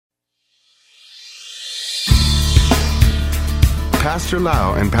Pastor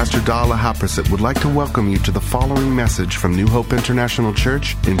Lau and Pastor Dala Haprasit would like to welcome you to the following message from New Hope International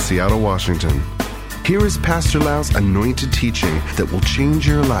Church in Seattle, Washington. Here is Pastor Lau's anointed teaching that will change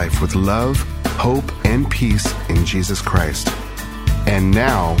your life with love, hope, and peace in Jesus Christ. And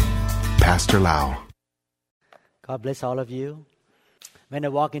now, Pastor Lau. God bless all of you. When I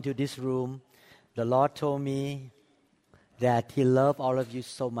walk into this room, the Lord told me that He loved all of you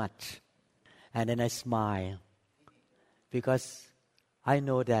so much. And then I smile because I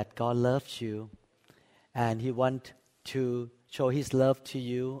know that God loves you and He wants to show His love to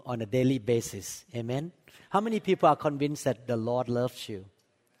you on a daily basis. Amen. How many people are convinced that the Lord loves you?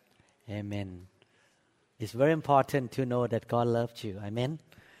 Amen. It's very important to know that God loves you. Amen.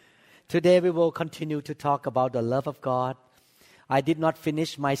 Today we will continue to talk about the love of God. I did not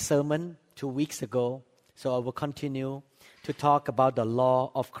finish my sermon 2 weeks ago, so I will continue to talk about the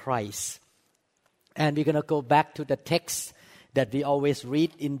law of Christ. And we're going to go back to the text that we always read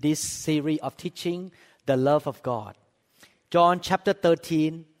in this series of teaching, the love of God. John chapter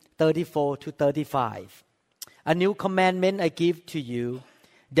 13, 34 to 35. A new commandment I give to you,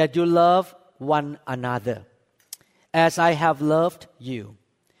 that you love one another, as I have loved you,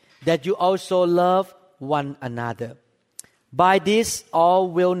 that you also love one another. By this all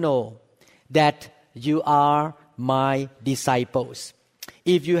will know that you are my disciples,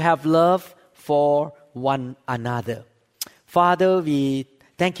 if you have love for one another. Father, we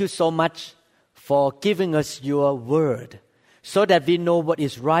thank you so much for giving us your word so that we know what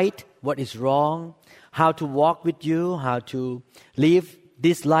is right, what is wrong, how to walk with you, how to live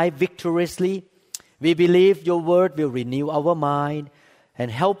this life victoriously. We believe your word will renew our mind and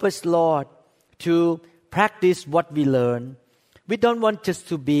help us, Lord, to practice what we learn. We don't want just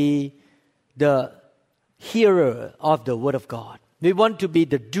to be the hearer of the word of God. We want to be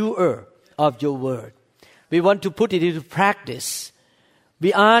the doer of your word. We want to put it into practice.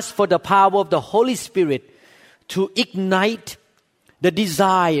 We ask for the power of the Holy Spirit to ignite the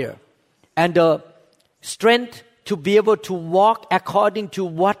desire and the strength to be able to walk according to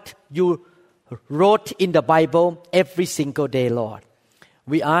what you wrote in the Bible every single day, Lord.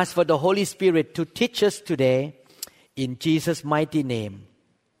 We ask for the Holy Spirit to teach us today in Jesus' mighty name.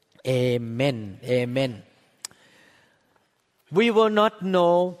 Amen. Amen. We will not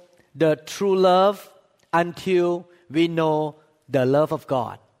know the true love until we know the love of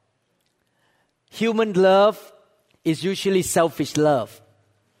God. Human love is usually selfish love.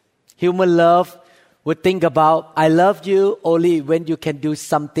 Human love would think about, I love you only when you can do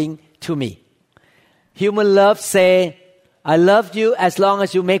something to me. Human love say, I love you as long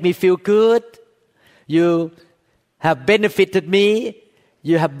as you make me feel good. You have benefited me.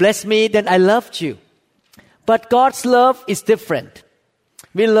 You have blessed me, then I loved you. But God's love is different.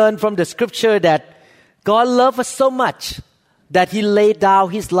 We learn from the scripture that God loved us so much that He laid down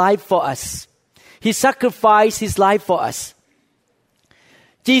His life for us. He sacrificed His life for us.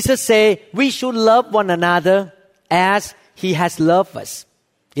 Jesus said we should love one another as He has loved us.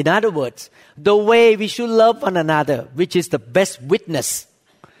 In other words, the way we should love one another, which is the best witness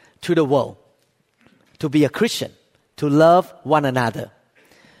to the world, to be a Christian, to love one another,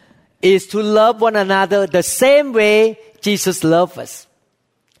 is to love one another the same way Jesus loved us.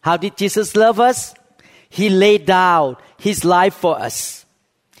 How did Jesus love us? He laid down His life for us.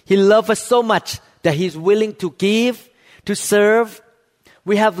 He loved us so much that He's willing to give, to serve.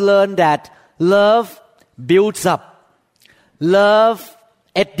 We have learned that love builds up. Love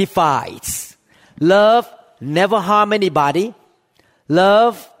edifies. Love never harm anybody.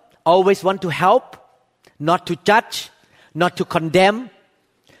 Love always want to help, not to judge, not to condemn.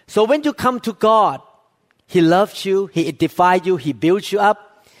 So when you come to God, He loves you, He edifies you, He builds you up.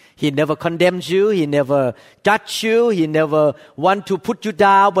 He never condemns you. He never judges you. He never wants to put you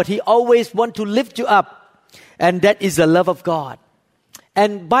down, but He always wants to lift you up. And that is the love of God.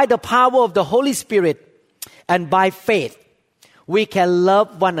 And by the power of the Holy Spirit and by faith, we can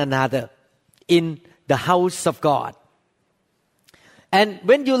love one another in the house of God. And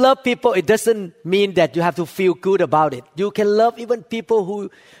when you love people, it doesn't mean that you have to feel good about it. You can love even people who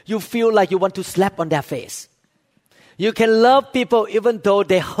you feel like you want to slap on their face. You can love people even though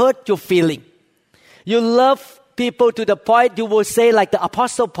they hurt your feeling. You love people to the point you will say like the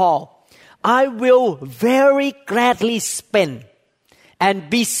Apostle Paul, I will very gladly spend and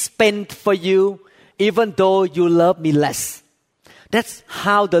be spent for you even though you love me less. That's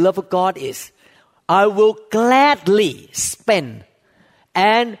how the love of God is. I will gladly spend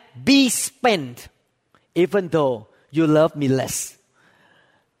and be spent even though you love me less.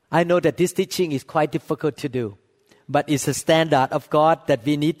 I know that this teaching is quite difficult to do, but it's a standard of God that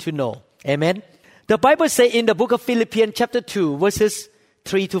we need to know. Amen. The Bible says in the book of Philippians chapter 2 verses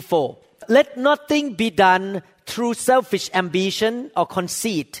 3 to 4, let nothing be done through selfish ambition or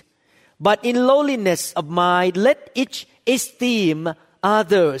conceit, but in lowliness of mind, let each esteem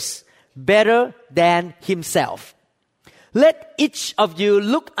others better than himself. Let each of you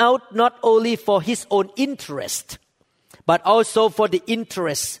look out not only for his own interest, but also for the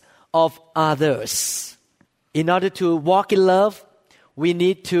interests of others. In order to walk in love, we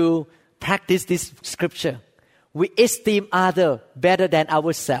need to practice this scripture. We esteem others better than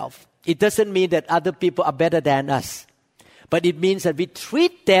ourselves. It doesn't mean that other people are better than us, but it means that we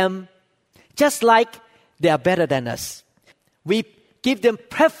treat them just like they are better than us. We give them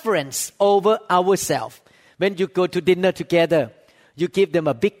preference over ourselves. When you go to dinner together, you give them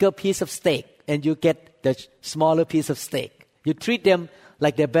a bigger piece of steak and you get the smaller piece of steak. You treat them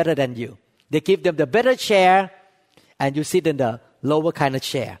like they're better than you. They give them the better chair and you sit in the lower kind of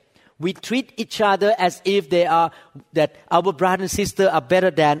chair. We treat each other as if that our brother and sister are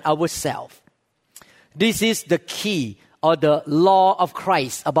better than ourselves. This is the key or the law of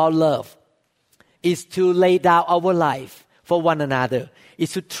Christ about love, is to lay down our life for one another,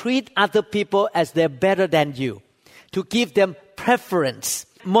 is to treat other people as they're better than you, to give them preference.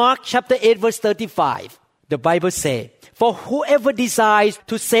 Mark chapter 8 verse 35, the Bible says, for whoever desires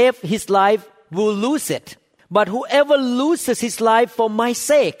to save his life will lose it, but whoever loses his life for my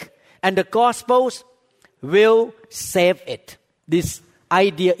sake and the gospel's will save it. This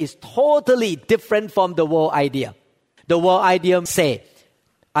idea is totally different from the world idea. The world idea say,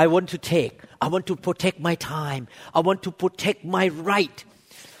 I want to protect my time. I want to protect my right.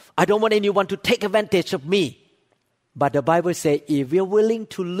 I don't want anyone to take advantage of me. But the Bible says, if we're willing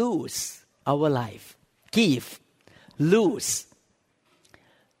to lose our life, give, lose,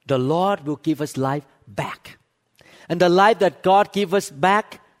 the Lord will give us life back. And the life that God gives us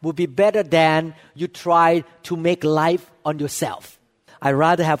back will be better than you try to make life on yourself. I'd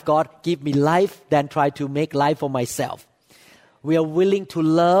rather have God give me life than try to make life for myself. We are willing to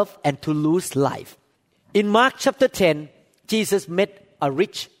love and to lose life. In Mark chapter 10, Jesus met a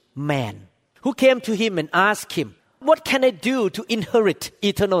rich man who came to him and asked him, what can I do to inherit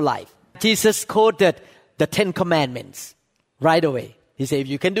eternal life? Jesus quoted the 10 commandments right away. He said, if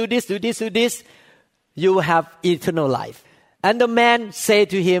you can do this, do this, do this, you will have eternal life. And the man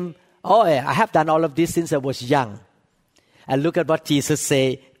said to him, oh, I have done all of this since I was young. And look at what Jesus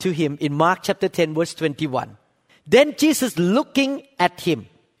said to him in Mark chapter 10 verse 21. Then Jesus looking at him,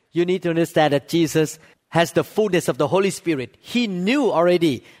 you need to understand that Jesus has the fullness of the Holy Spirit. He knew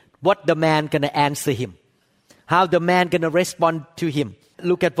already what the man going to answer him, how the man going to respond to him.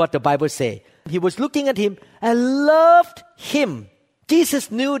 Look at what the Bible says. He was looking at him and loved him. Jesus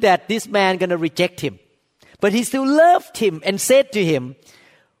knew that this man going to reject him. But he still loved him and said to him,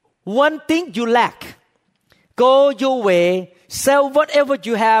 one thing you lack. Go your way, sell whatever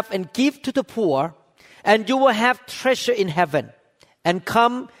you have and give to the poor, and you will have treasure in heaven. And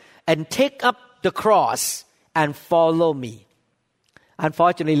come and take up the cross and follow me.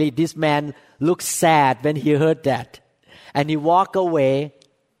 Unfortunately, this man looked sad when he heard that. And he walked away.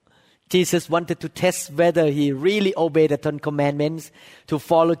 Jesus wanted to test whether he really obeyed the 10 commandments to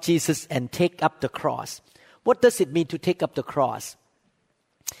follow Jesus and take up the cross. What does it mean to take up the cross?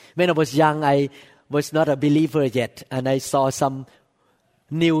 When I was young, I was not a believer yet, and I saw some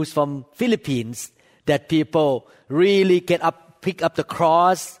news from Philippines that people really pick up the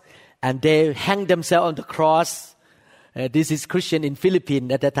cross, and they hang themselves on the cross. This is Christian in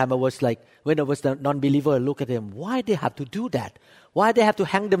Philippines. At that time, I was like, when I was a non-believer, I look at them. Why they have to do that? Why they have to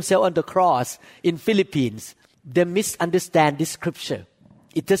hang themselves on the cross in Philippines? They misunderstand this scripture.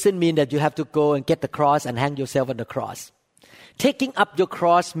 It doesn't mean that you have to go and get the cross and hang yourself on the cross. Taking up your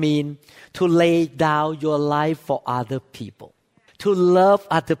cross means to lay down your life for other people, to love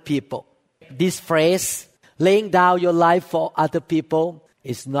other people. This phrase, laying down your life for other people,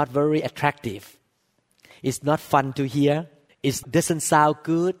 is not very attractive. It's not fun to hear. It doesn't sound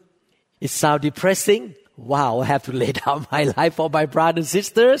good. It sounds depressing. Wow, I have to lay down my life for my brothers and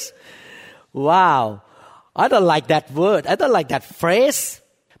sisters. Wow, I don't like that word. I don't like that phrase.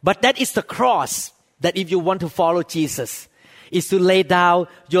 But that is the cross, that if you want to follow Jesus, is to lay down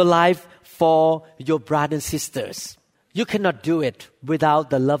your life for your brothers and sisters. You cannot do it without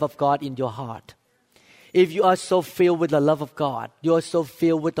the love of God in your heart. If you are so filled with the love of God, you are so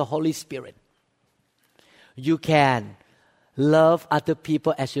filled with the Holy Spirit, you can love other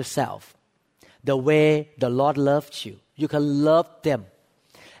people as yourself. The way the Lord loved you, you can love them.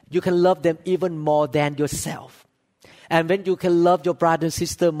 You can love them even more than yourself. And when you can love your brother and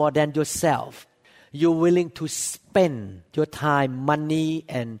sister more than yourself, you're willing to spend your time, money,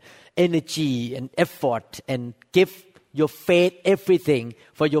 and energy and effort and give your faith, everything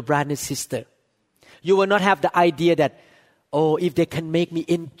for your brother and sister. You will not have the idea that, oh, if they can make me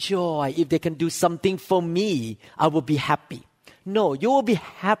enjoy, if they can do something for me, I will be happy. No, you will be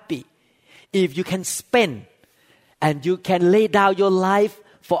happy if you can spend and you can lay down your life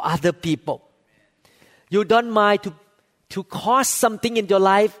for other people. You don't mind to cost something in your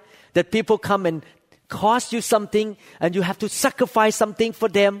life, that people come and cost you something and you have to sacrifice something for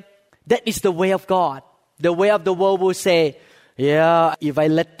them. That is the way of God. The way of the world will say, yeah, if I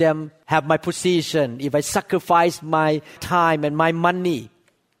let them have my position, if I sacrifice my time and my money,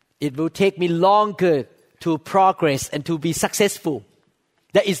 it will take me longer to progress and to be successful.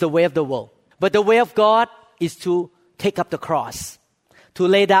 That is the way of the world. But the way of God is to take up the cross, to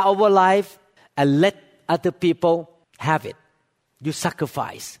lay down our life and let other people have it. You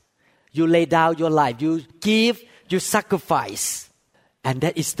sacrifice. You lay down your life. You give, you sacrifice. And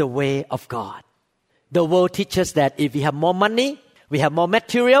that is the way of God. The world teaches that if we have more money, we have more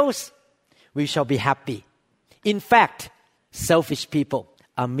materials, we shall be happy. In fact, selfish people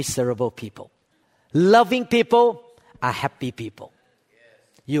are miserable people. Loving people are happy people.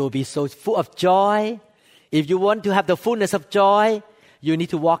 You will be so full of joy. If you want to have the fullness of joy, you need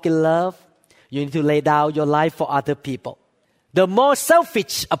to walk in love. You need to lay down your life for other people. The more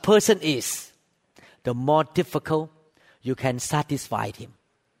selfish a person is, the more difficult you can satisfy him.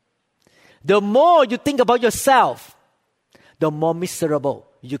 The more you think about yourself, the more miserable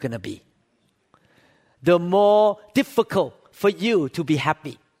you're going to be. The more difficult for you to be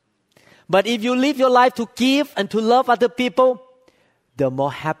happy. But if you live your life to give and to love other people, the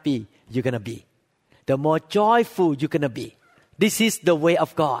more happy you're going to be. The more joyful you're going to be. This is the way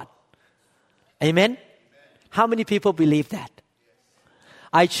of God. Amen? How many people believe that?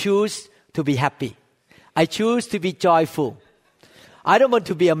 I choose to be happy. I choose to be joyful. I don't want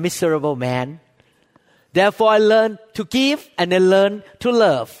to be a miserable man. Therefore, I learn to give and I learn to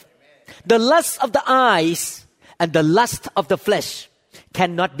love. The lust of the eyes and the lust of the flesh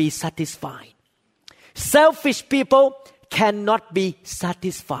cannot be satisfied. Selfish people cannot be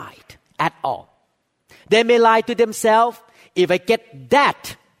satisfied at all. They may lie to themselves, if I get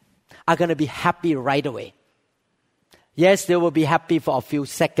that, I'm going to be happy right away. Yes, they will be happy for a few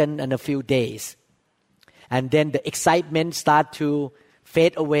seconds and a few days. And then the excitement starts to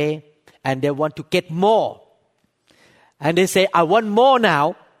fade away and they want to get more. And they say, I want more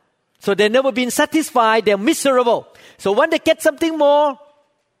now. So they've never been satisfied. They're miserable. So when they get something more,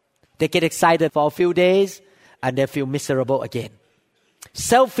 they get excited for a few days and they feel miserable again.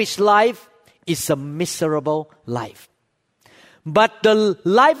 Selfish life is a miserable life. But the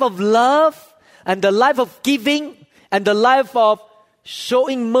life of love and the life of giving and the life of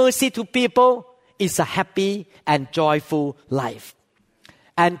showing mercy to people is a happy and joyful life.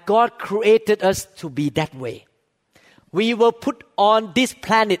 And God created us to be that way. We were put on this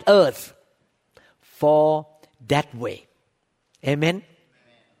planet Earth for that way. Amen?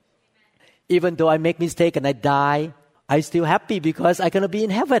 Even though I make mistake and I die, I'm still happy because I'm going to be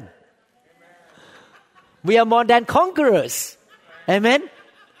in heaven. We are more than conquerors. Amen?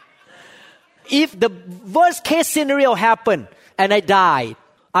 If the worst case scenario happened and I died,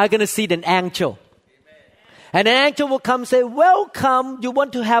 I'm going to see an angel. And an angel will come and say, welcome, you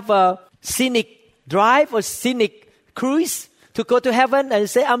want to have a scenic drive or scenic cruise to go to heaven? And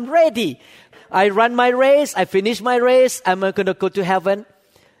say, I'm ready. I run my race, I finish my race, I'm going to go to heaven.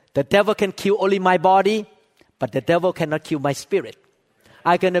 The devil can kill only my body, but the devil cannot kill my spirit.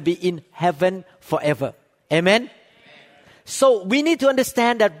 I'm going to be in heaven forever. Amen? So we need to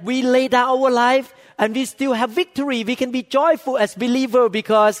understand that we lay down our life and we still have victory. We can be joyful as believer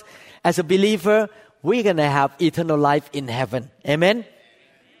because as a believer, we're going to have eternal life in heaven. Amen?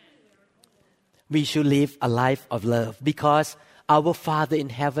 We should live a life of love because our Father in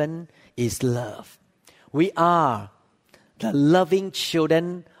heaven is love. We are the loving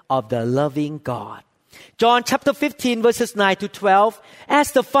children of the loving God. John chapter 15 verses 9 to 12.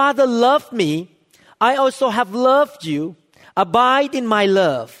 As the Father loved me, I also have loved you. Abide in my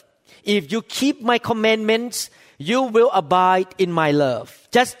love. If you keep my commandments, you will abide in my love.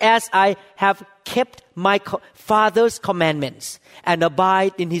 Just as I have kept my Father's commandments and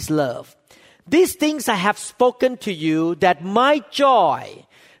abide in his love. These things I have spoken to you, that my joy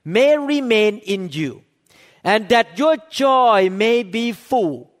may remain in you, and that your joy may be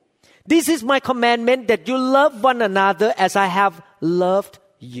full. This is my commandment, that you love one another as I have loved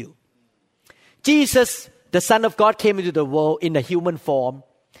you. Jesus, the Son of God, came into the world in a human form,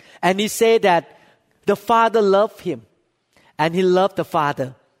 and he said that the Father loved him, and he loved the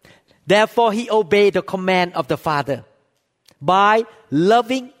Father. Therefore, he obeyed the command of the Father by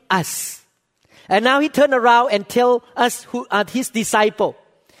loving us. And now he turned around and tell us who are his disciples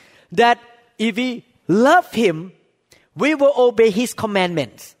that if we love him, we will obey his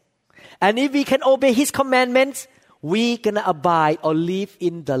commandments. And if we can obey his commandments, we're going to abide or live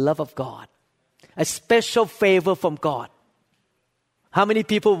in the love of God. A special favor from God. How many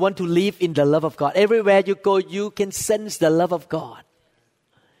people want to live in the love of God? Everywhere you go, you can sense the love of God.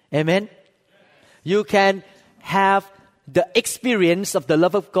 Amen? You can have the experience of the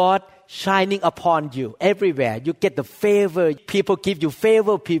love of God shining upon you everywhere. You get the favor. People give you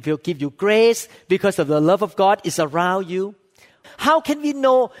favor. People give you grace because of the love of God is around you. How can we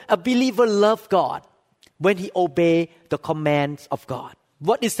know a believer loves God? When he obeys the commands of God.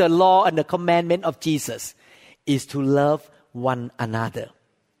 What is the law and the commandment of Jesus? Is to love one another.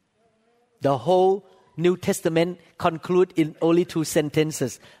 The whole New Testament concludes in only 2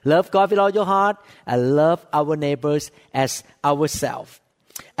 sentences. Love God with all your heart and love our neighbors as ourselves.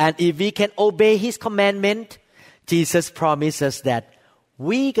 And if we can obey his commandment, Jesus promises that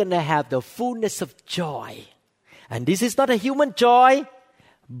we're going to have the fullness of joy. And this is not a human joy,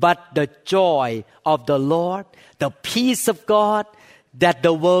 but the joy of the Lord, the peace of God that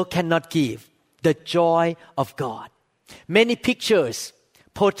the world cannot give, the joy of God. Many pictures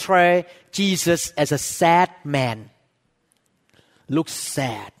portray Jesus as a sad man. Looks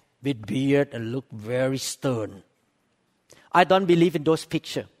sad with beard and look very stern. I don't believe in those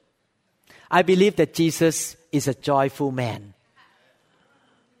pictures. I believe that Jesus is a joyful man.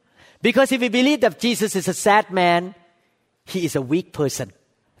 Because if we believe that Jesus is a sad man, he is a weak person.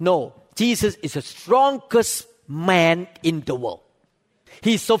 No, Jesus is the strongest man in the world.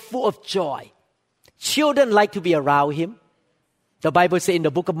 He is so full of joy. Children like to be around him. The Bible says in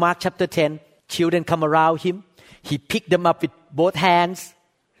the book of Mark chapter 10, children come around him. He picked them up with both hands.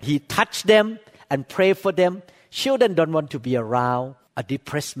 He touched them and prayed for them. Children don't want to be around a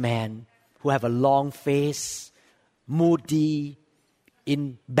depressed man who have a long face, moody,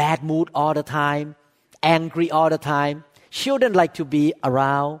 in bad mood all the time, angry all the time. Children like to be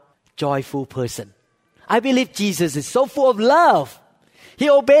around joyful person. I believe Jesus is so full of love. He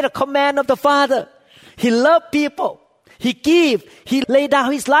obeyed the command of the Father. He loved people. He gave. He laid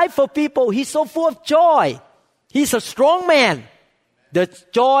down his life for people. He's so full of joy. He's a strong man. The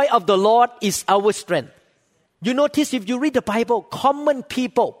joy of the Lord is our strength. You notice if you read the Bible, common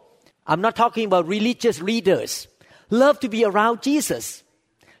people, I'm not talking about religious leaders, love to be around Jesus.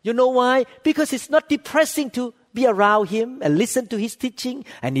 You know why? Because it's not depressing to be around him and listen to his teaching,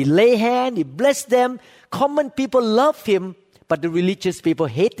 and he lay hand, he blessed them. Common people love him, but the religious people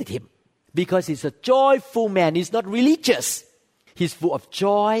hated him because he's a joyful man. He's not religious. He's full of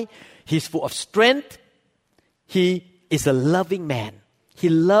joy. He's full of strength. He is a loving man. He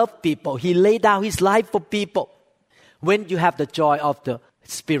loved people. He laid down his life for people. When you have the joy of the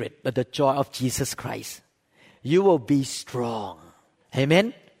Spirit, or the joy of Jesus Christ, you will be strong.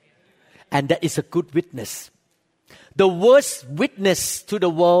 Amen? And that is a good witness. The worst witness to the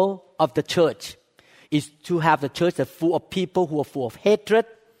world of the church is to have the church that's full of people who are full of hatred,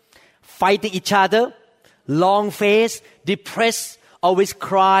 fighting each other, long face, depressed, always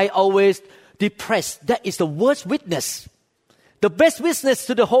cry, always depressed. That is the worst witness. The best witness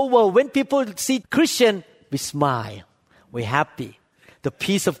to the whole world, when people see Christian, we smile, we're happy. The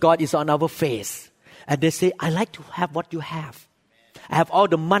peace of God is on our face. And they say, I like to have what you have. I have all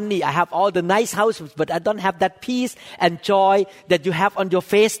the money, I have all the nice houses, but I don't have that peace and joy that you have on your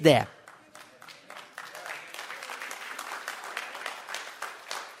face there.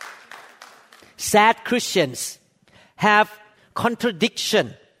 Sad Christians have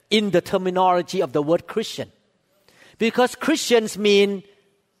contradiction in the terminology of the word Christian. Because Christians mean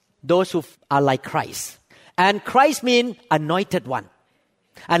those who are like Christ. And Christ means anointed one.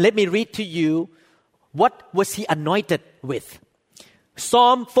 And let me read to you what was he anointed with.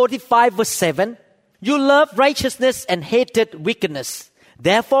 Psalm 45 verse 7. You love righteousness and hated wickedness.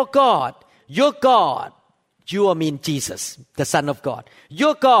 Therefore God, your God, you mean Jesus, the Son of God.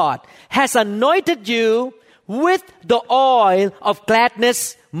 Your God has anointed you with the oil of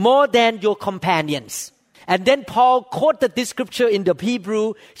gladness more than your companions. And then Paul quoted this scripture in the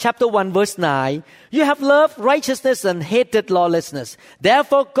Hebrew chapter 1 verse 9. You have loved righteousness and hated lawlessness.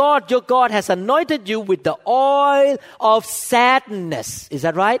 Therefore God, your God has anointed you with the oil of sadness. Is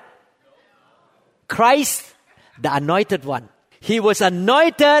that right? Christ, the anointed one. He was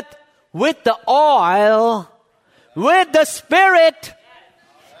anointed with the oil, with the spirit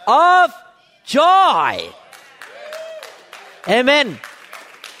of joy. Amen.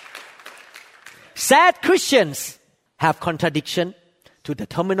 Sad Christians have contradiction. to the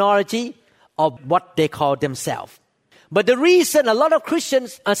terminology of what they call themselves. But the reason a lot of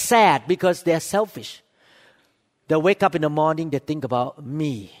Christians are sad because they are selfish. They wake up in the morning, they think about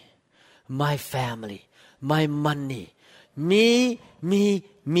me, my family, my money, me.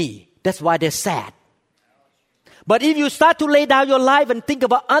 That's why they're sad. But if you start to lay down your life and think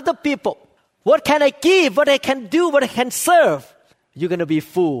about other people, what can I give, what I can do, what I can serve, you're going to be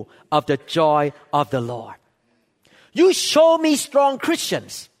full of the joy of the Lord. You show me strong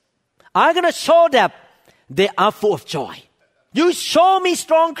Christians, I'm going to show them they are full of joy. You show me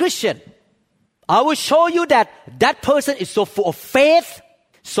strong Christian, I will show you that that person is so full of faith,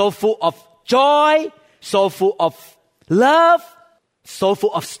 so full of joy, so full of love, so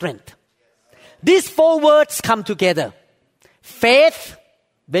full of strength. These four words come together. Faith,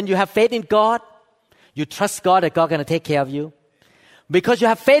 when you have faith in God, you trust God that God is going to take care of you. Because you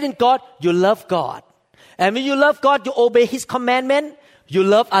have faith in God, you love God. And when you love God, you obey His commandment, you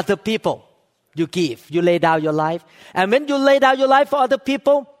love other people. You give, you lay down your life. And when you lay down your life for other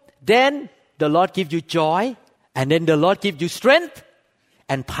people, then the Lord gives you joy, and then the Lord gives you strength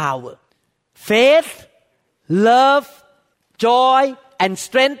and power. Faith, love, joy, and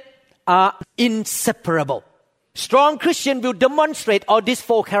strength are inseparable. Strong Christian will demonstrate all these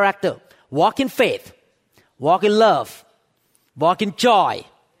four characters. Walk in faith, walk in love, walk in joy,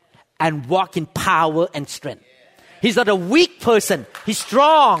 and walk in power and strength. He's not a weak person. He's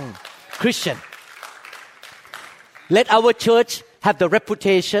strong Christian. Let our church have the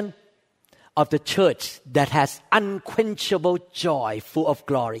reputation of the church that has unquenchable joy, full of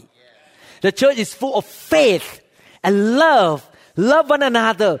glory. The church is full of faith and love one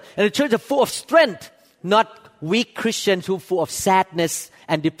another. And the church is full of strength, not weak Christians who are full of sadness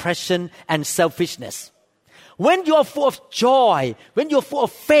and depression and selfishness. When you are full of joy, when you are full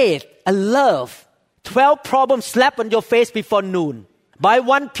of faith and love, 12 problems slap on your face before noon. By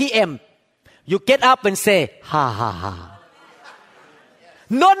 1 p.m., you get up and say, ha, ha, ha.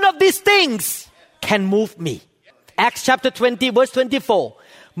 None of these things can move me. Acts chapter 20, verse 24.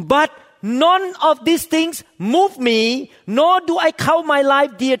 But none of these things move me, nor do I count my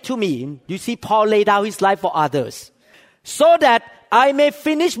life dear to me. You see, Paul laid out his life for others, so that I may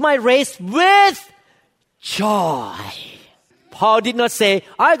finish my race with joy. Paul did not say,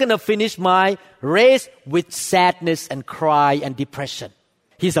 I'm going to finish my race with sadness and cry and depression.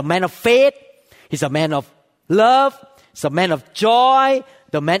 He's a man of faith. He's a man of love. He's a man of joy,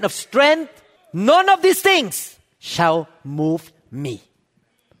 the man of strength. None of these things shall move me.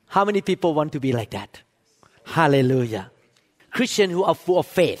 How many people want to be like that? Hallelujah. Christians who are full of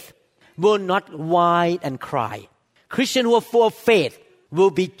faith will not whine and cry. Christians who are full of faith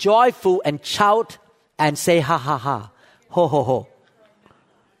will be joyful and shout and say, ha, ha, ha, ho, ho, ho.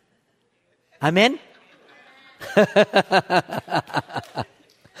 Amen?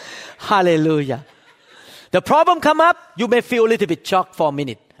 Hallelujah. The problem come up, you may feel a little bit shocked for a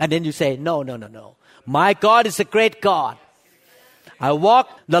minute. And then you say, no. My God is a great God. I walk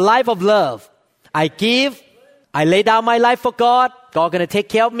the life of love. I give. I lay down my life for God. God going to take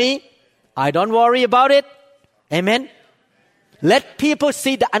care of me. I don't worry about it. Amen. Let people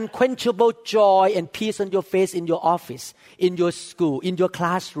see the unquenchable joy and peace on your face in your office, in your school, in your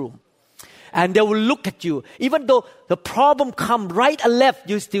classroom. And they will look at you. Even though the problem come right and left,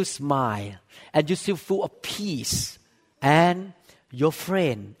 you still smile. And you still full of peace. And your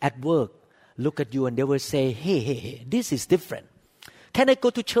friend at work look at you and they will say, hey, this is different. Can I go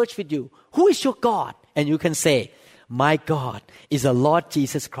to church with you? Who is your God? And you can say, my God is the Lord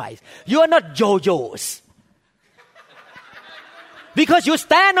Jesus Christ. You are not yo-yos. Because you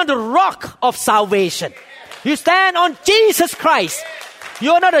stand on the rock of salvation. You stand on Jesus Christ.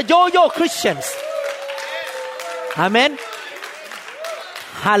 You are not a yo-yo Christians. Amen.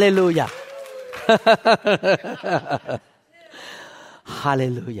 Hallelujah.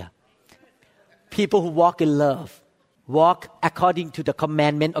 Hallelujah. People who walk in love, walk according to the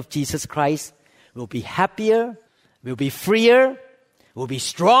commandment of Jesus Christ, will be happier, will be freer, will be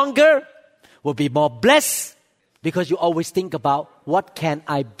stronger, will be more blessed, because you always think about what can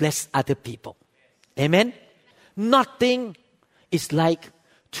I bless other people. Amen? Nothing is like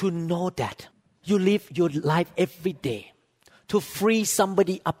to know that you live your life every day to free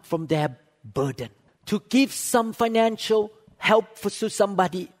somebody up from their burden, to give some financial help to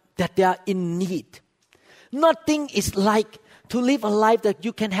somebody that they are in need. Nothing is like to live a life that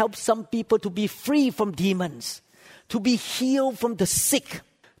you can help some people to be free from demons, to be healed from the sick,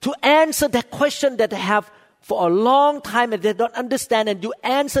 to answer that question that they have for a long time and they don't understand, and you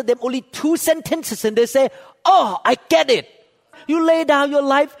answer them only 2 sentences and they say, oh, I get it. You lay down your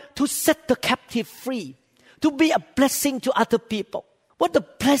life to set the captive free, to be a blessing to other people. What a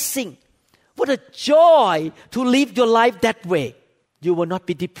blessing. What a joy to live your life that way. You will not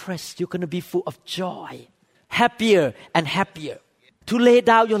be depressed. You're going to be full of joy. Happier and happier. To lay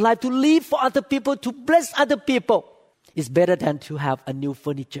down your life, to live for other people, to bless other people. It's better than to have a new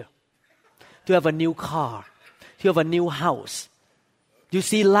furniture, to have a new car, to have a new house. You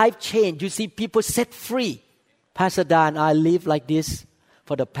see life change. You see people set free. Pastor Dan and I live like this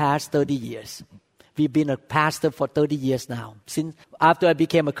for the past 30 years. We've been a pastor for 30 years now. Since after I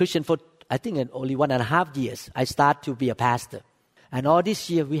became a Christian for, I think, only 1.5 years, I started to be a pastor. And all this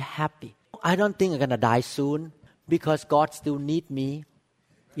year, we're happy. I don't think I'm going to die soon because God still needs me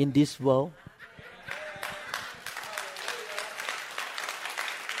in this world.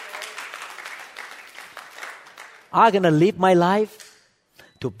 I'm going to live my life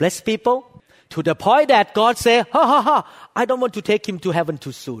to bless people to the point that God says, I don't want to take him to heaven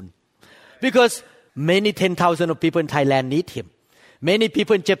too soon. Because many 10,000 of people in Thailand need him. Many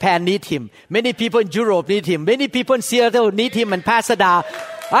people in Japan need him. Many people in Europe need him. Many people in Seattle need him and Pasadena.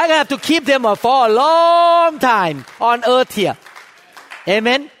 I have to keep them for a long time on earth here.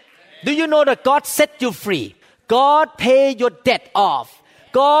 Amen? Do you know that God set you free? God paid your debt off.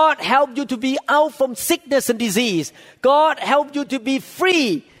 God helped you to be out from sickness and disease. God helped you to be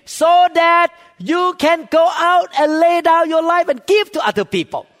free so that you can go out and lay down your life and give to other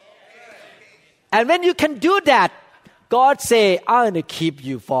people. And when you can do that, God say, I'm going to keep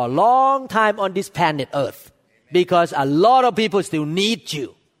you for a long time on this planet Earth because a lot of people still need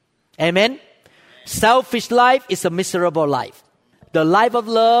you. Amen? Selfish life is a miserable life. The life of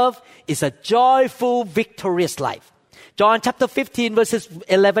love is a joyful, victorious life. John chapter 15 verses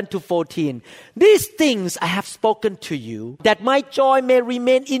 11 to 14. These things I have spoken to you, that my joy may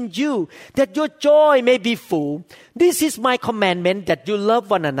remain in you, that your joy may be full. This is my commandment, that you love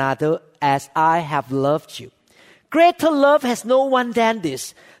one another as I have loved you. Greater love has no one than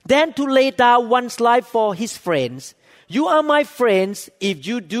this, than to lay down one's life for his friends. You are my friends if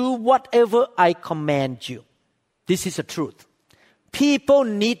you do whatever I command you. This is the truth. People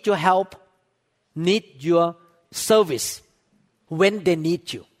need your help, need your service when they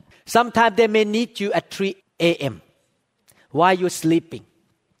need you. Sometimes they may need you at 3 a.m. while you're sleeping.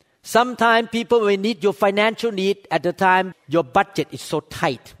 Sometimes people may need your financial need at the time your budget is so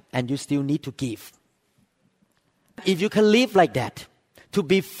tight and you still need to give. If you can live like that, to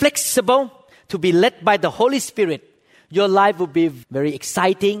be flexible, to be led by the Holy Spirit, your life will be very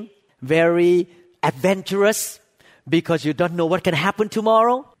exciting, very adventurous, because you don't know what can happen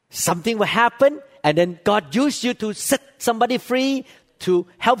tomorrow. Something will happen, and then God used you to set somebody free, to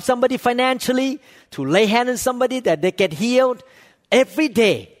help somebody financially, to lay hands on somebody that they get healed. Every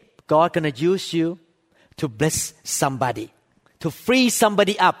day, God gonna use you to bless somebody, to free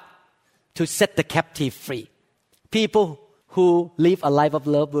somebody up, to set the captive free. People who live a life of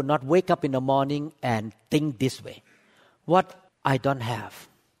love will not wake up in the morning and think this way. What I don't have?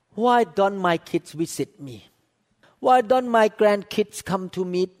 Why don't my kids visit me? Why don't my grandkids come to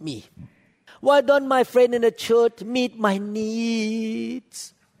meet me? Why don't my friend in the church meet my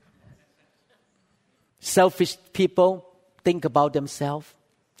needs? Selfish people think about themselves.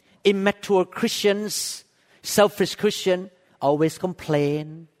 Immature Christians, selfish Christians, always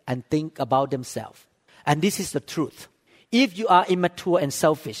complain and think about themselves. And this is the truth. If you are immature and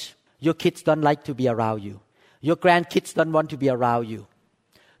selfish, your kids don't like to be around you. Your grandkids don't want to be around you.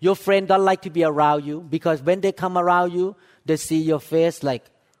 Your friends don't like to be around you because when they come around you, they see your face like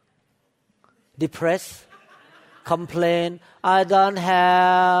depressed, complain, I don't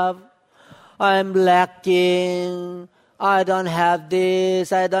have, I'm lacking, I don't have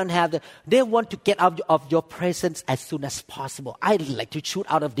this, I don't have that. They want to get out of your presence as soon as possible. I'd like to shoot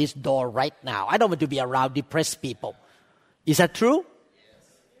out of this door right now. I don't want to be around depressed people. Is that true?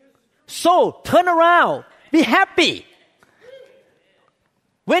 So, turn around. Be happy.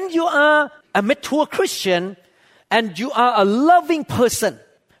 When you are a mature Christian and you are a loving person,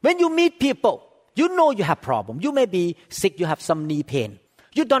 when you meet people, you know you have problems. You may be sick, you have some knee pain.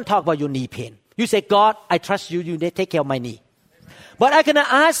 You don't talk about your knee pain. You say, God, I trust you, you take care of my knee. But I'm going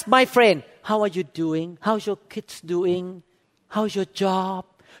to ask my friend, how are you doing? How's your kids doing? How's your job?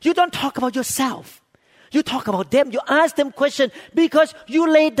 You don't talk about yourself. You talk about them. You ask them questions because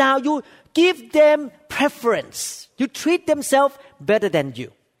you lay down, you give them preference. You treat themselves better than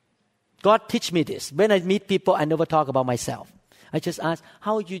you. God teach me this. When I meet people, I never talk about myself. I just ask,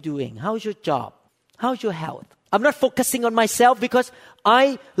 how are you doing? How's your job? How's your health? I'm not focusing on myself because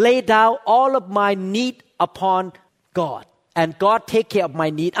I lay down all of my need upon God. And God take care of my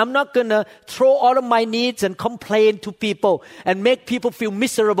need. I'm not going to throw all of my needs and complain to people and make people feel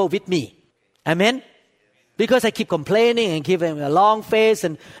miserable with me. Amen? Because I keep complaining and keep having a long face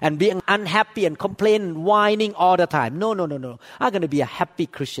and being unhappy and complain and whining all the time. No. I'm going to be a happy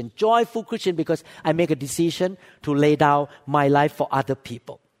Christian, joyful Christian because I make a decision to lay down my life for other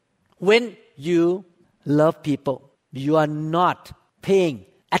people. When you love people, you are not paying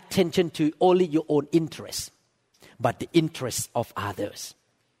attention to only your own interests, but the interests of others.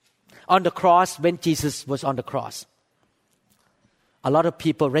 On the cross, when Jesus was on the cross, a lot of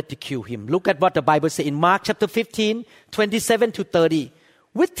people ridiculed him. Look at what the Bible says in Mark chapter 15, 27 to 30.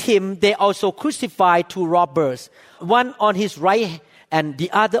 With him, they also crucified two robbers, one on his right and the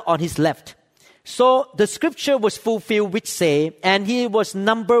other on his left. So the scripture was fulfilled which say, and he was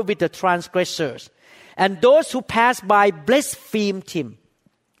numbered with the transgressors. And those who passed by blasphemed him.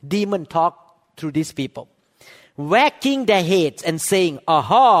 Demon talk through these people, wagging their heads and saying,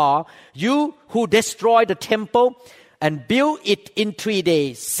 "Aha, you who destroyed the temple and built it in 3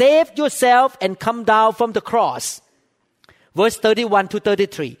 days, save yourself and come down from the cross." Verse 31 to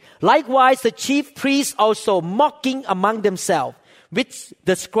 33. Likewise, the chief priests also mocking among themselves, which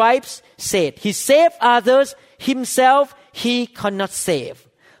the scribes said, "He saved others, himself he cannot save.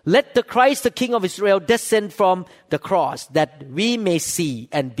 Let the Christ, the King of Israel, descend from the cross, that we may see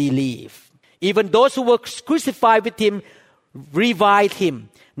and believe." Even those who were crucified with him reviled him.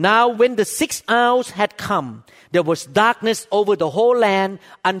 Now when the 6th hour had come, there was darkness over the whole land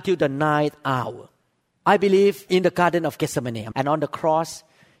until the 9th hour. I believe in the Garden of Gethsemane and on the cross,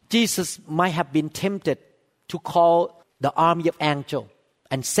 Jesus might have been tempted to call the army of angels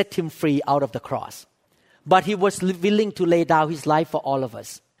and set him free out of the cross. But he was willing to lay down his life for all of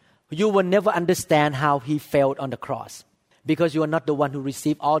us. You will never understand how he felt on the cross because you are not the one who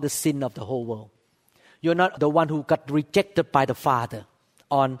received all the sin of the whole world. You're not the one who got rejected by the Father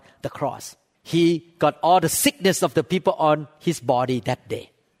on the cross. He got all the sickness of the people on his body that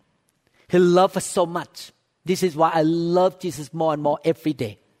day. He loved us so much. This is why I love Jesus more and more every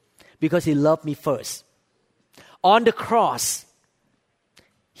day, because he loved me first. On the cross,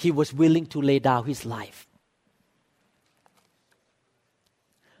 he was willing to lay down his life.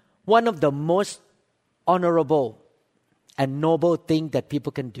 One of the most honorable and noble things that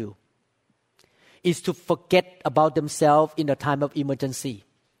people can do is to forget about themselves in a time of emergency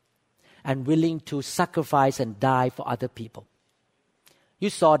and willing to sacrifice and die for other people. You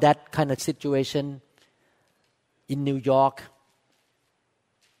saw that kind of situation in New York.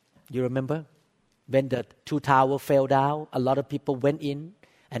 You remember? When the two towers fell down, a lot of people went in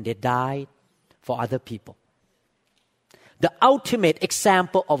and they died for other people. The ultimate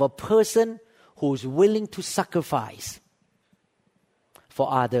example of a person who is willing to sacrifice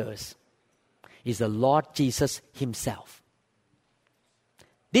for others is the Lord Jesus himself.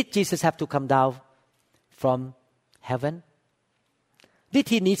 Did Jesus have to come down from heaven? Did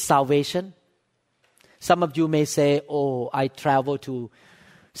he need salvation? Some of you may say, "Oh, I travel to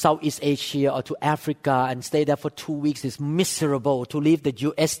Southeast Asia or to Africa and stay there for 2 weeks. It's miserable to leave the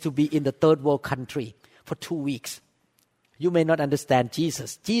U.S. to be in the third world country for 2 weeks." You may not understand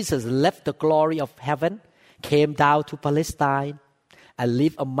Jesus. Jesus left the glory of heaven, came down to Palestine, and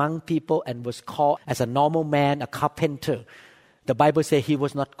lived among people and was called as a normal man, a carpenter. The Bible says he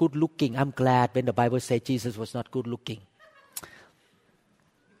was not good looking. I'm glad when the Bible says Jesus was not good looking,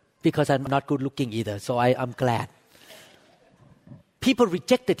 because I'm not good looking either, so I'm glad. People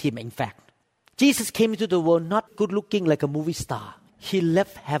rejected him, in fact. Jesus came into the world not good looking like a movie star. He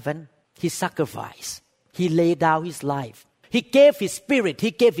left heaven. He sacrificed. He laid down his life. He gave his spirit.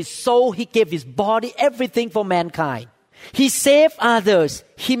 He gave his soul. He gave his body, everything for mankind. He saved others.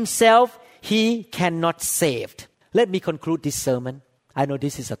 Himself, he cannot save. Let me conclude this sermon. I know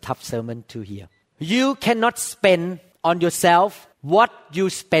this is a tough sermon to hear. You cannot spend on yourself what you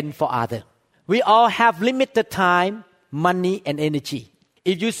spend for others. We all have limited time, money, and energy.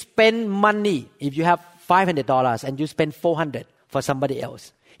 If you spend money, if you have $500 and you spend $400 for somebody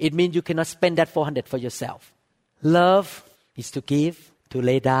else, it means you cannot spend that $400 for yourself. Love is to give, to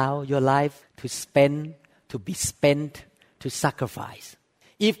lay down your life, to spend, to be spent, to sacrifice.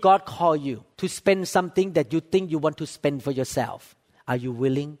 If God calls you to spend something that you think you want to spend for yourself, are you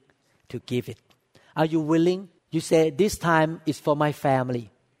willing to give it? Are you willing? You say, "This time is for my family."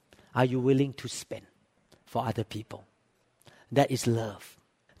 Are you willing to spend for other people? That is love.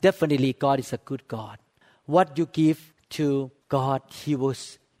 Definitely, God is a good God. What you give to God, He will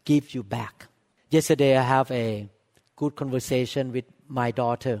give you back. Yesterday, I have a good conversation with my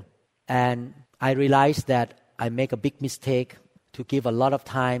daughter, and I realized that I make a big mistake to give a lot of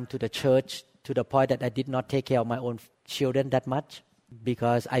time to the church to the point that I did not take care of my own children that much,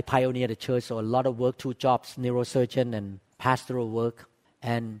 because I pioneered the church, so a lot of work, 2 jobs, neurosurgeon and pastoral work.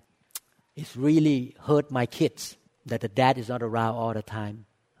 And It's really hurt my kids that the dad is not around all the time.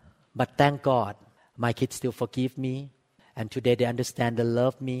 But thank God, my kids still forgive me. And today they understand, they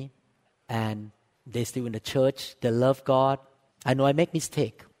love me. And they're still in the church. They love God. I know I make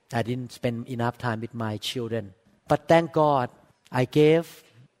mistake. I didn't spend enough time with my children. But thank God, I gave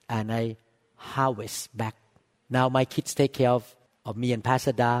and I harvest back. Now my kids take care of me and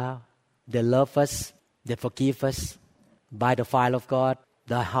Pastor Da. They love us. They forgive us. By the fire of God,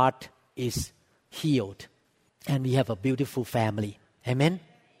 the heart is healed. And we have a beautiful family. Amen?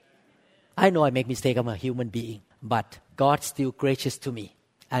 I know I make mistake. I'm a human being. But God's still gracious to me.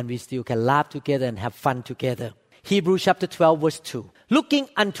 And we still can laugh together and have fun together. Hebrews chapter 12 verse 2. Looking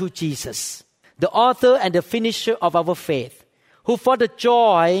unto Jesus, the author and the finisher of our faith, who for the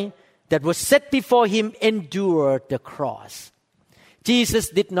joy that was set before him endured the cross. Jesus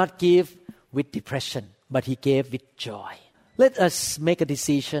did not give with depression, but he gave with joy. Let us make a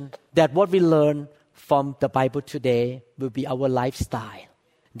decision that what we learn from the Bible today will be our lifestyle,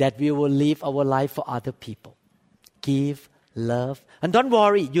 that we will live our life for other people. Give, love, and don't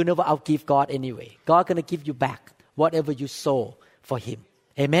worry, you never outgive God anyway. God going to give you back whatever you sow for him.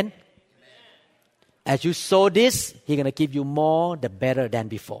 Amen? As you sow this, he's going to give you more, the better than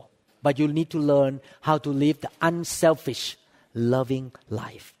before. But you need to learn how to live the unselfish, loving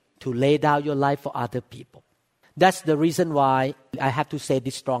life, to lay down your life for other people. That's the reason why I have to say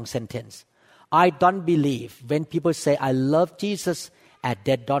this strong sentence. I don't believe when people say, I love Jesus, and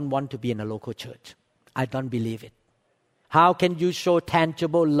they don't want to be in a local church. I don't believe it. How can you show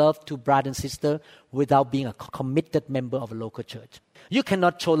tangible love to brother and sister without being a committed member of a local church? You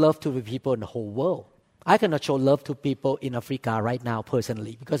cannot show love to the people in the whole world. I cannot show love to people in Africa right now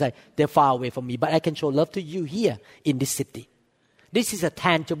personally because they're far away from me. But I can show love to you here in this city. This is a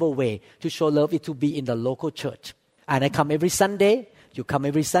tangible way to show love, is to be in the local church. And I come every Sunday. You come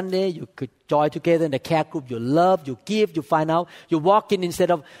every Sunday. You could join together in the care group. You love, you give, you find out. You walk in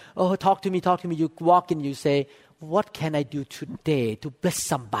instead of, oh, talk to me. You walk in, you say, what can I do today to bless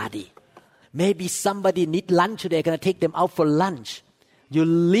somebody? Maybe somebody need lunch today. I'm going to take them out for lunch. You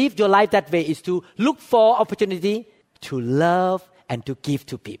live your life that way, is to look for opportunity to love and to give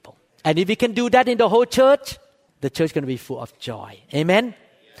to people. And if we can do that in the whole church, the church is going to be full of joy. Amen?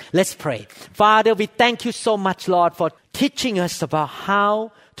 Let's pray. Father, we thank you so much, Lord, for teaching us about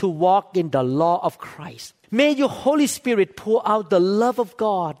how to walk in the law of Christ. May your Holy Spirit pour out the love of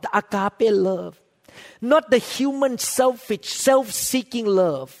God, the agape love. Not the human, selfish, self-seeking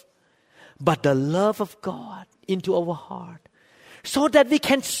love, but the love of God into our heart, so that we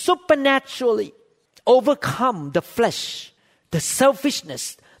can supernaturally overcome the flesh, the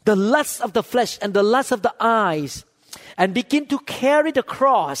selfishness, the lust of the flesh and the lust of the eyes, and begin to carry the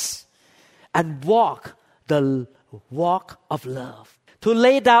cross and walk the walk of love, to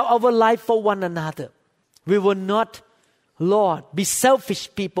lay down our life for one another. We will not, Lord, be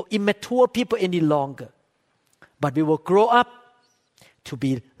selfish people, immature people any longer, but we will grow up to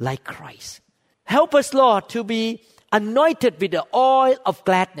be like Christ. Help us, Lord, to be anointed with the oil of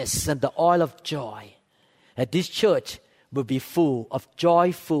gladness and the oil of joy. That this church will be full of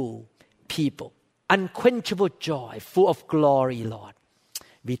joyful people, unquenchable joy, full of glory, Lord.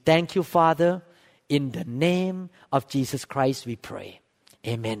 We thank you, Father. In the name of Jesus Christ we pray.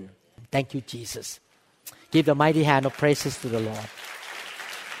 Amen. Thank you, Jesus. Give a mighty hand of praises to the Lord.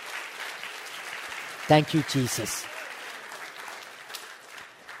 Thank you, Jesus.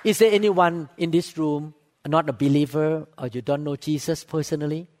 Is there anyone in this room not a believer, or you don't know Jesus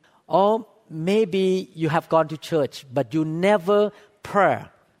personally? Or maybe you have gone to church, but you never pray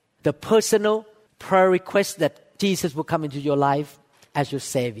the personal prayer request that Jesus will come into your life as your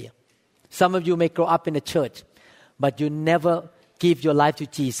Savior. Some of you may grow up in the church, but you never give your life to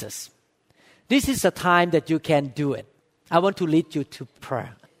Jesus. This is a time that you can do it. I want to lead you to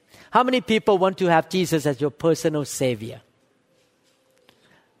prayer. How many people want to have Jesus as your personal Savior?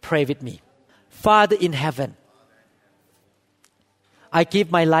 Pray with me. Father in heaven, I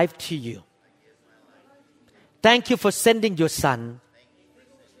give my life to you. Thank you for sending your Son,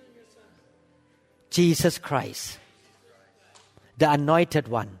 Jesus Christ, the Anointed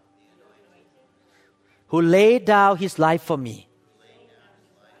One, who laid down His life for me.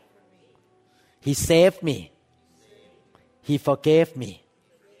 He saved me. He forgave me.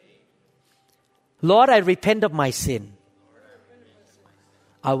 Lord, I repent of my sin.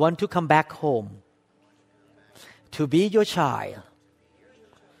 I want to come back home to be your child.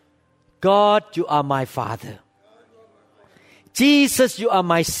 God, you are my Father. Jesus, you are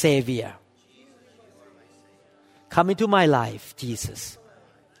my Savior. Come into my life, Jesus.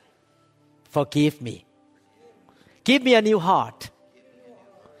 Forgive me. Give me a new heart.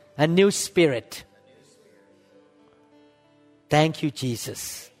 a new spirit. Thank you,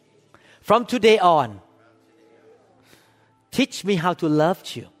 Jesus. From today on, teach me how to love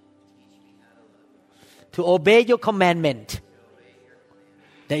you, to obey your commandment,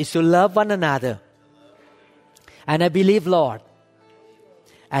 that is to love one another. And I believe, Lord,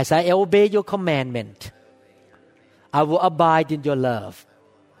 as I obey your commandment, I will abide in your love,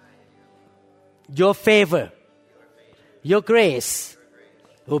 your favor, your grace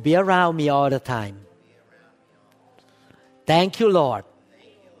will be around me all the time. Thank you, Lord.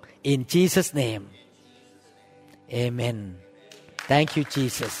 In Jesus' name. Amen. Thank you,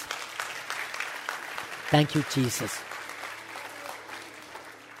 Jesus. Thank you, Jesus.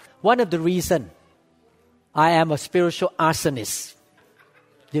 One of the reasons I am a spiritual arsonist.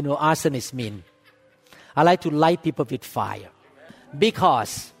 You know, arsonist mean I like to light people with fire.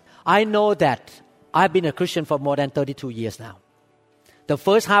 Because I know that I've been a Christian for more than 32 years now. The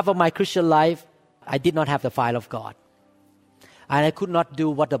first half of my Christian life, I did not have the fire of God. And I could not do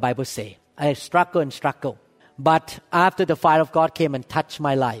what the Bible says. I struggle. But after the fire of God came and touched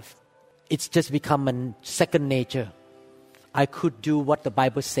my life, it's just become a second nature. I could do what the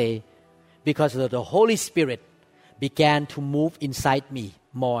Bible says because the Holy Spirit began to move inside me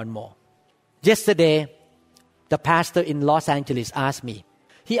more and more. Yesterday, the pastor in Los Angeles asked me,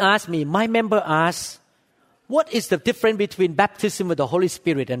 my member asked, what is the difference between baptism with the Holy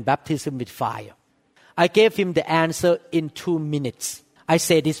Spirit and baptism with fire? I gave him the answer in 2 minutes. I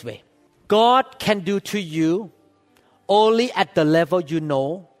say this way, God can do to you only at the level you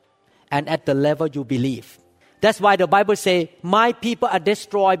know and at the level you believe. That's why the Bible says, my people are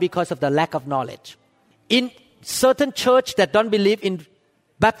destroyed because of the lack of knowledge. In certain church that don't believe in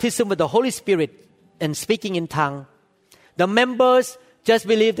baptism with the Holy Spirit and speaking in tongue, the members just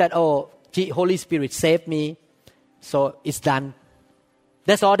believe that, Holy Spirit saved me, so it's done.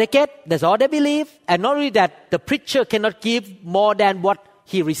 That's all they get. That's all they believe. And not only that, the preacher cannot give more than what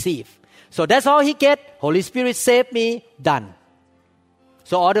he received. So that's all he get. Holy Spirit saved me, done.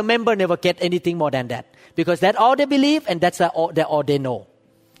 So all the members never get anything more than that. Because that's all they believe and that's all they know.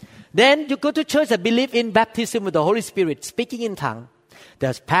 Then you go to church that believe in baptism with the Holy Spirit, speaking in tongue.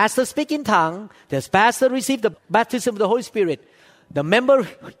 There's pastor speak in tongue. There's pastor receive the baptism of the Holy Spirit. The member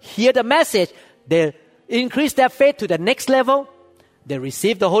hear the message. They increase their faith to the next level. They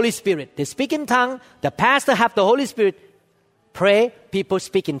receive the Holy Spirit. They speak in tongue. The pastor have the Holy Spirit. Pray, people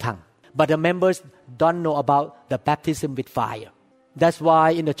speak in tongue. But the members don't know about the baptism with fire. That's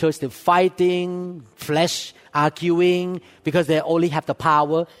why in the church they're fighting, flesh, arguing, because they only have the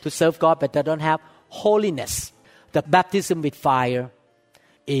power to serve God, but they don't have holiness. The baptism with fire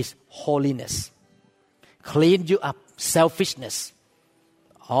is holiness. Clean you up, selfishness,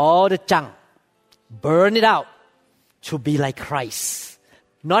 all the junk, burn it out to be like Christ.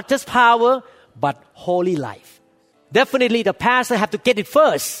 Not just power, but holy life. Definitely the pastor have to get it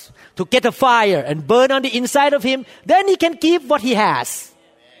first, to get the fire and burn on the inside of him. Then he can give what he has.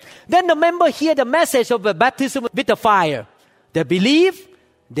 Then the member hear the message of the baptism with the fire. They believe,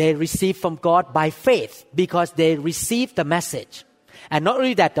 they receive from God by faith because they receive the message. And not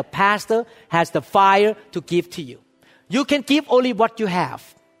only that, the pastor has the fire to give to you. You can give only what you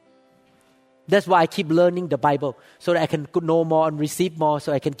have. That's why I keep learning the Bible so that I can know more and receive more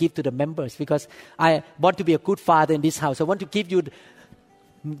so I can give to the members because I want to be a good father in this house. I want to give you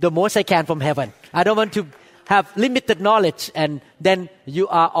the most I can from heaven. I don't want to have limited knowledge and then you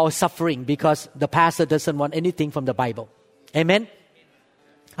are all suffering because the pastor doesn't want anything from the Bible. Amen?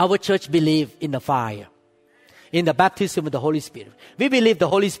 Our church believes in the fire, in the baptism of the Holy Spirit. We believe the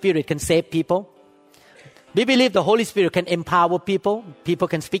Holy Spirit can save people. We believe the Holy Spirit can empower people. People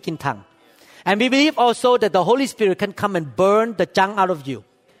can speak in tongue. And we believe also that the Holy Spirit can come and burn the junk out of you.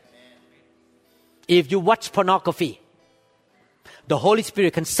 If you watch pornography, the Holy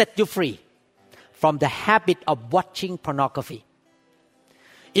Spirit can set you free from the habit of watching pornography.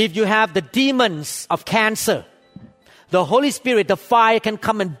 If you have the demons of cancer, the Holy Spirit, the fire can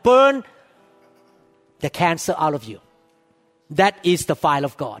come and burn the cancer out of you. That is the fire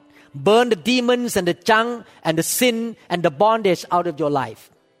of God. Burn the demons and the junk and the sin and the bondage out of your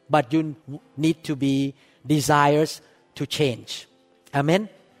life. But you need to be desires to change. Amen?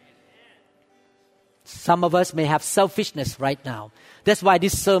 Some of us may have selfishness right now. That's why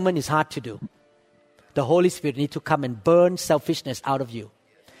this sermon is hard to do. The Holy Spirit needs to come and burn selfishness out of you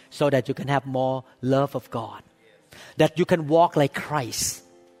so that you can have more love of God. That you can walk like Christ.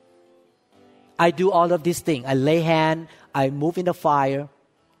 I do all of these things. I lay hand, I move in the fire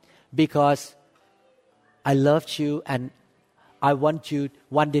because I loved you and I want you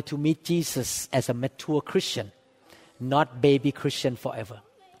one day to meet Jesus as a mature Christian, not baby Christian forever.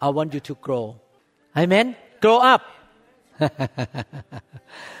 I want you to grow. Amen? Grow up.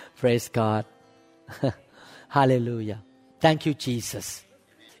 Praise God. Hallelujah. Thank you, Jesus.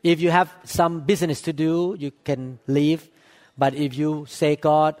 If you have some business to do, you can leave. But if you say,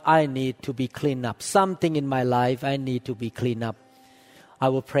 God, I need to be cleaned up. Something in my life, I need to be cleaned up. I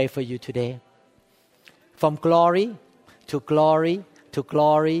will pray for you today. From glory to glory to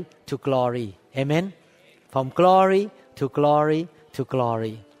glory to glory. Amen? From glory to glory to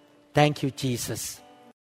glory. Thank you, Jesus.